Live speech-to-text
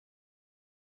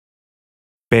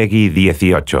Peggy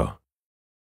 18.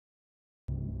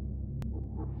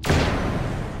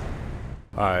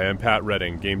 Hi, I'm Pat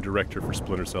Redding, Game Director for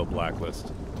Splinter Cell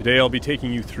Blacklist. Today I'll be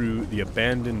taking you through the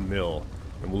Abandoned Mill,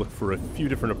 and we'll look for a few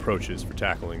different approaches for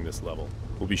tackling this level.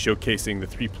 We'll be showcasing the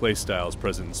three playstyles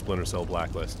present in Splinter Cell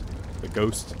Blacklist: the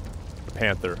Ghost, the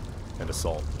Panther, and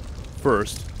Assault.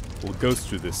 First, we'll ghost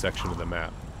through this section of the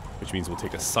map, which means we'll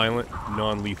take a silent,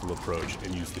 non-lethal approach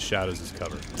and use the shadows as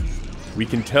cover. We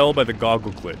can tell by the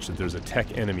goggle glitch that there's a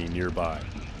tech enemy nearby.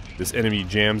 This enemy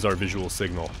jams our visual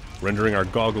signal, rendering our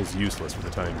goggles useless for the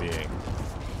time being.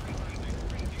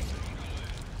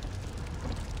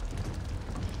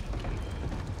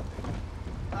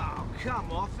 Oh,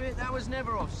 come off it. That was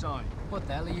never offside. What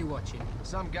the hell are you watching?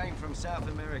 Some game from South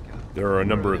America. There are a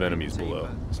number of enemies below,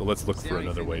 so let's look for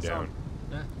another way down.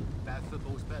 Bad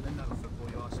football's better than no football,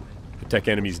 you ask me. The tech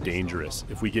enemy's dangerous.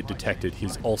 If we get detected,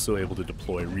 he's also able to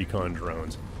deploy recon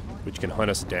drones, which can hunt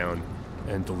us down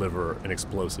and deliver an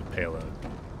explosive payload.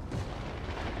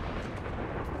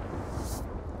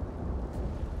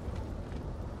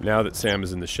 Now that Sam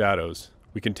is in the shadows,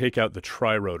 we can take out the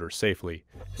tri-rotor safely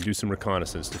and do some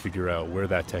reconnaissance to figure out where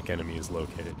that tech enemy is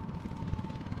located.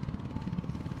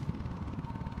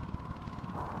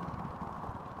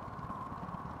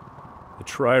 The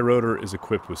tri-rotor is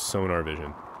equipped with sonar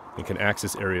vision and can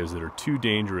access areas that are too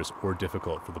dangerous or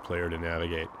difficult for the player to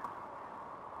navigate.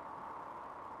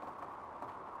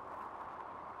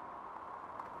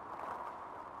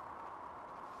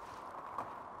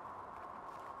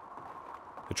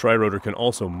 The tri-rotor can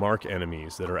also mark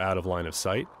enemies that are out of line of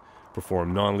sight,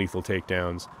 perform non-lethal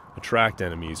takedowns, attract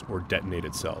enemies, or detonate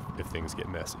itself if things get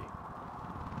messy.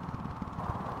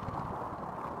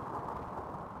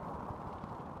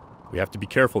 We have to be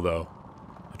careful though.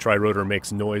 The tri-rotor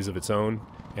makes noise of its own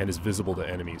and is visible to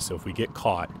enemies, so if we get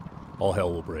caught, all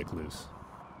hell will break loose.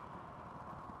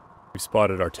 We've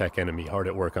spotted our tech enemy hard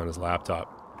at work on his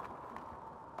laptop.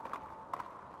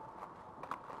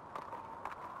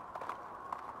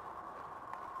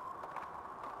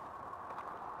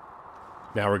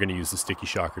 Now we're going to use the sticky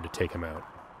shocker to take him out.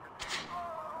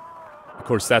 Of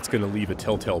course, that's going to leave a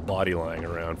telltale body lying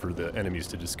around for the enemies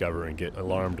to discover and get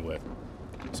alarmed with.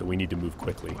 So we need to move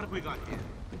quickly. What have we got here?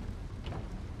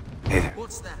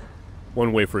 What's that?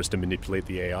 One way for us to manipulate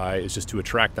the AI is just to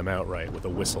attract them outright with a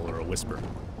whistle or a whisper.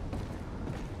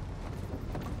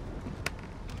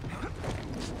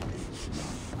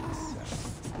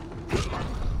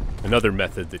 Another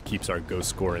method that keeps our ghost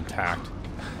score intact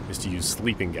is to use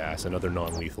sleeping gas and other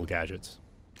non-lethal gadgets.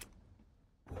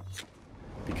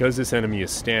 Because this enemy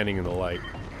is standing in the light,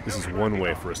 this is one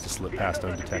way for us to slip past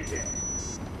undetected.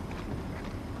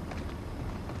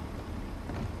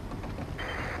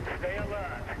 Stay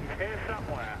alert. He's here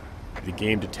somewhere. The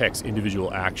game detects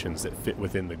individual actions that fit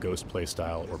within the Ghost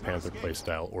playstyle or Panther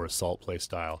playstyle or Assault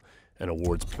playstyle and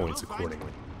awards points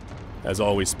accordingly. As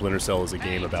always, Splinter Cell is a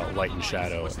game about light and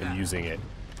shadow and using it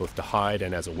both to hide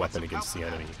and as a weapon against the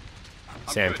enemy.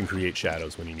 Sam can create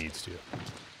shadows when he needs to.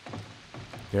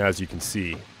 Now, as you can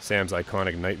see, Sam's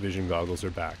iconic night vision goggles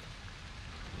are back.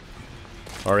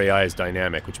 Our AI is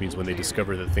dynamic, which means when they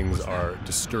discover that things are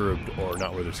disturbed or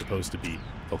not where they're supposed to be,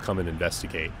 they'll come and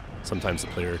investigate. Sometimes the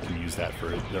player can use that for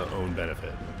their own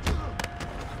benefit.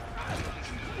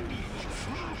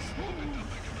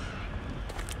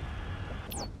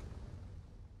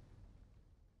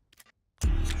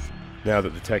 Now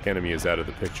that the tech enemy is out of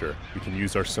the picture, we can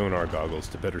use our sonar goggles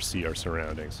to better see our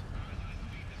surroundings.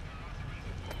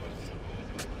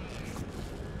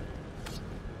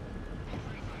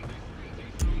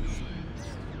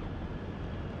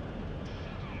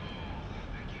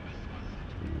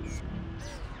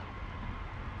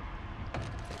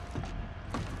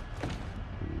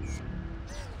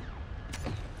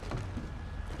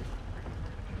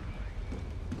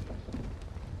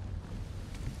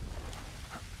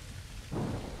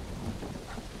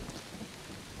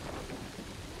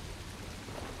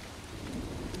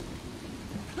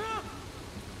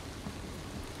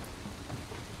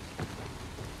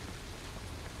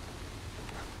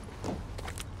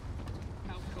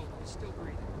 Still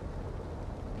breathing.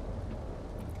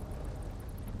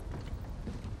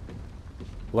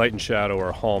 Light and shadow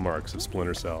are hallmarks of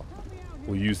Splinter Cell.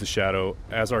 We'll use the shadow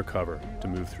as our cover to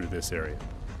move through this area.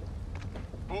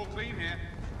 All clean here.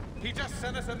 He just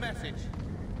sent us a message.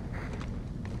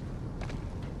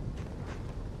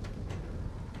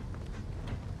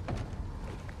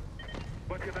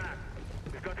 What's your back?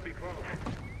 We've got to be close.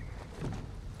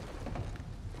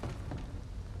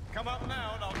 Come up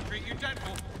now and I'll treat you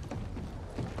gentle.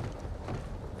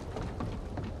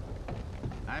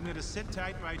 I'm gonna sit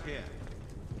tight right here.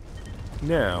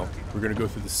 Now, we're going to go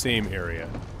through the same area,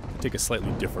 and take a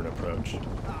slightly different approach,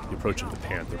 the approach of the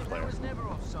Panther player.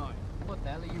 What the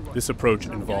hell are you watching? This approach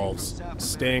involves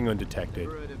staying undetected,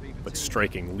 but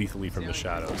striking lethally from the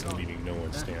shadows and leaving no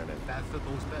one standing. Bad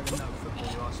football's better than no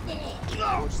football, you ask me.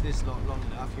 Watch this lot long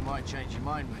enough, you might change your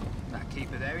mind, mate. That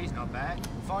keeper there, he's not bad.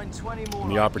 Find 20 more. When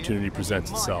the like opportunity him, presents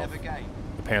and you itself, might have a game.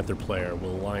 the Panther player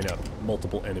will line up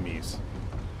multiple enemies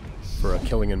for a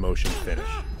killing in motion finish.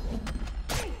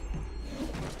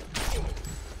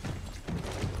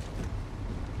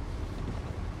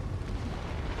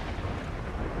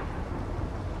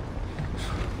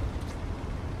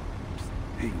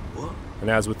 And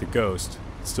as with the Ghost,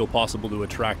 it's still possible to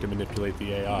attract and manipulate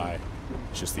the AI.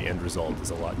 It's just the end result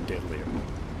is a lot deadlier.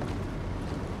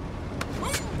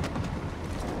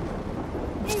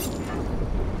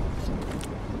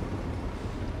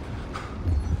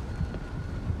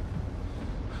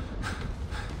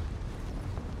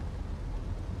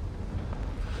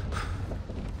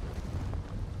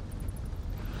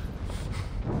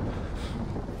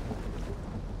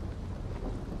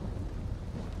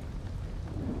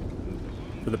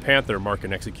 For the Panther, mark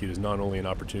and execute is not only an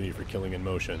opportunity for killing in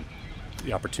motion,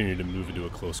 the opportunity to move into a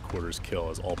close quarters kill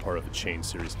is all part of a chain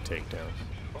series of takedowns.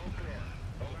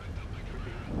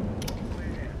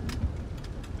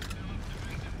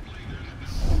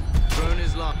 Drone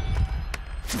is locked.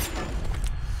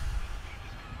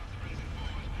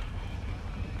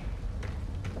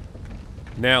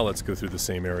 Now let's go through the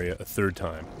same area a third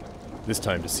time, this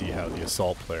time to see how the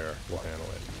assault player will handle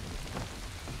it.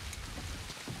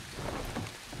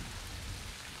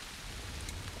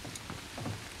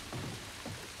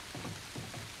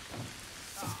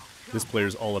 This player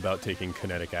is all about taking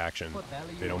kinetic action.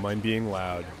 They don't mind being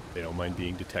loud, they don't mind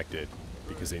being detected,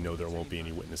 because they know there won't be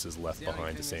any witnesses left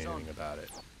behind to say anything about it.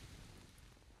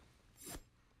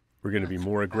 We're going to be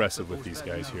more aggressive with these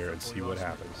guys here and see what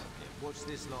happens. Watch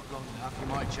this lot long enough, you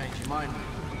might change your mind,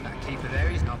 mate. That keeper there,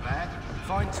 he's not bad.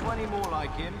 Find 20 more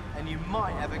like him, and you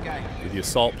might have a game. With the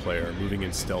assault player, moving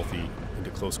in stealthy into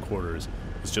close quarters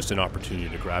is just an opportunity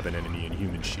to grab an enemy in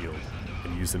human shield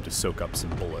and use them to soak up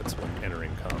some bullets when entering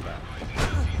combat.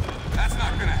 That's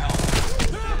not gonna help.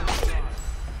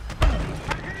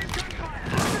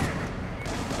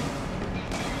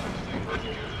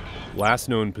 Last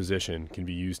known position can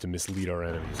be used to mislead our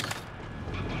enemies.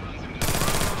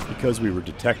 Because we were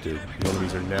detected, the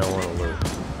enemies are now on alert,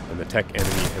 and the tech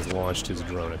enemy has launched his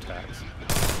drone attacks.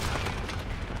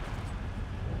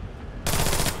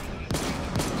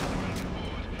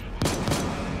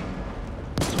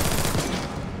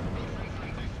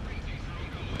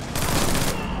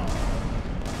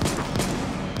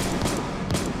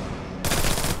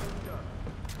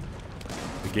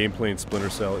 The gameplay in Splinter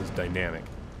Cell is dynamic,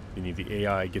 meaning the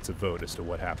AI gets a vote as to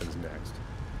what happens next.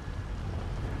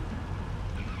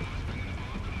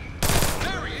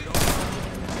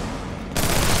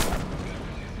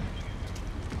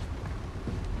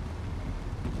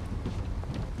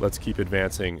 Let's keep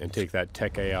advancing and take that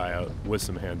tech AI out with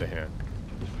some hand-to-hand.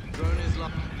 Drone is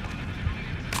locked.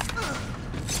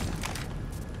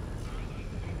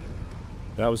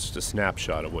 That was just a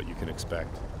snapshot of what you can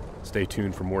expect. Stay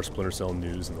tuned for more Splinter Cell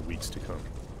news in the weeks to come.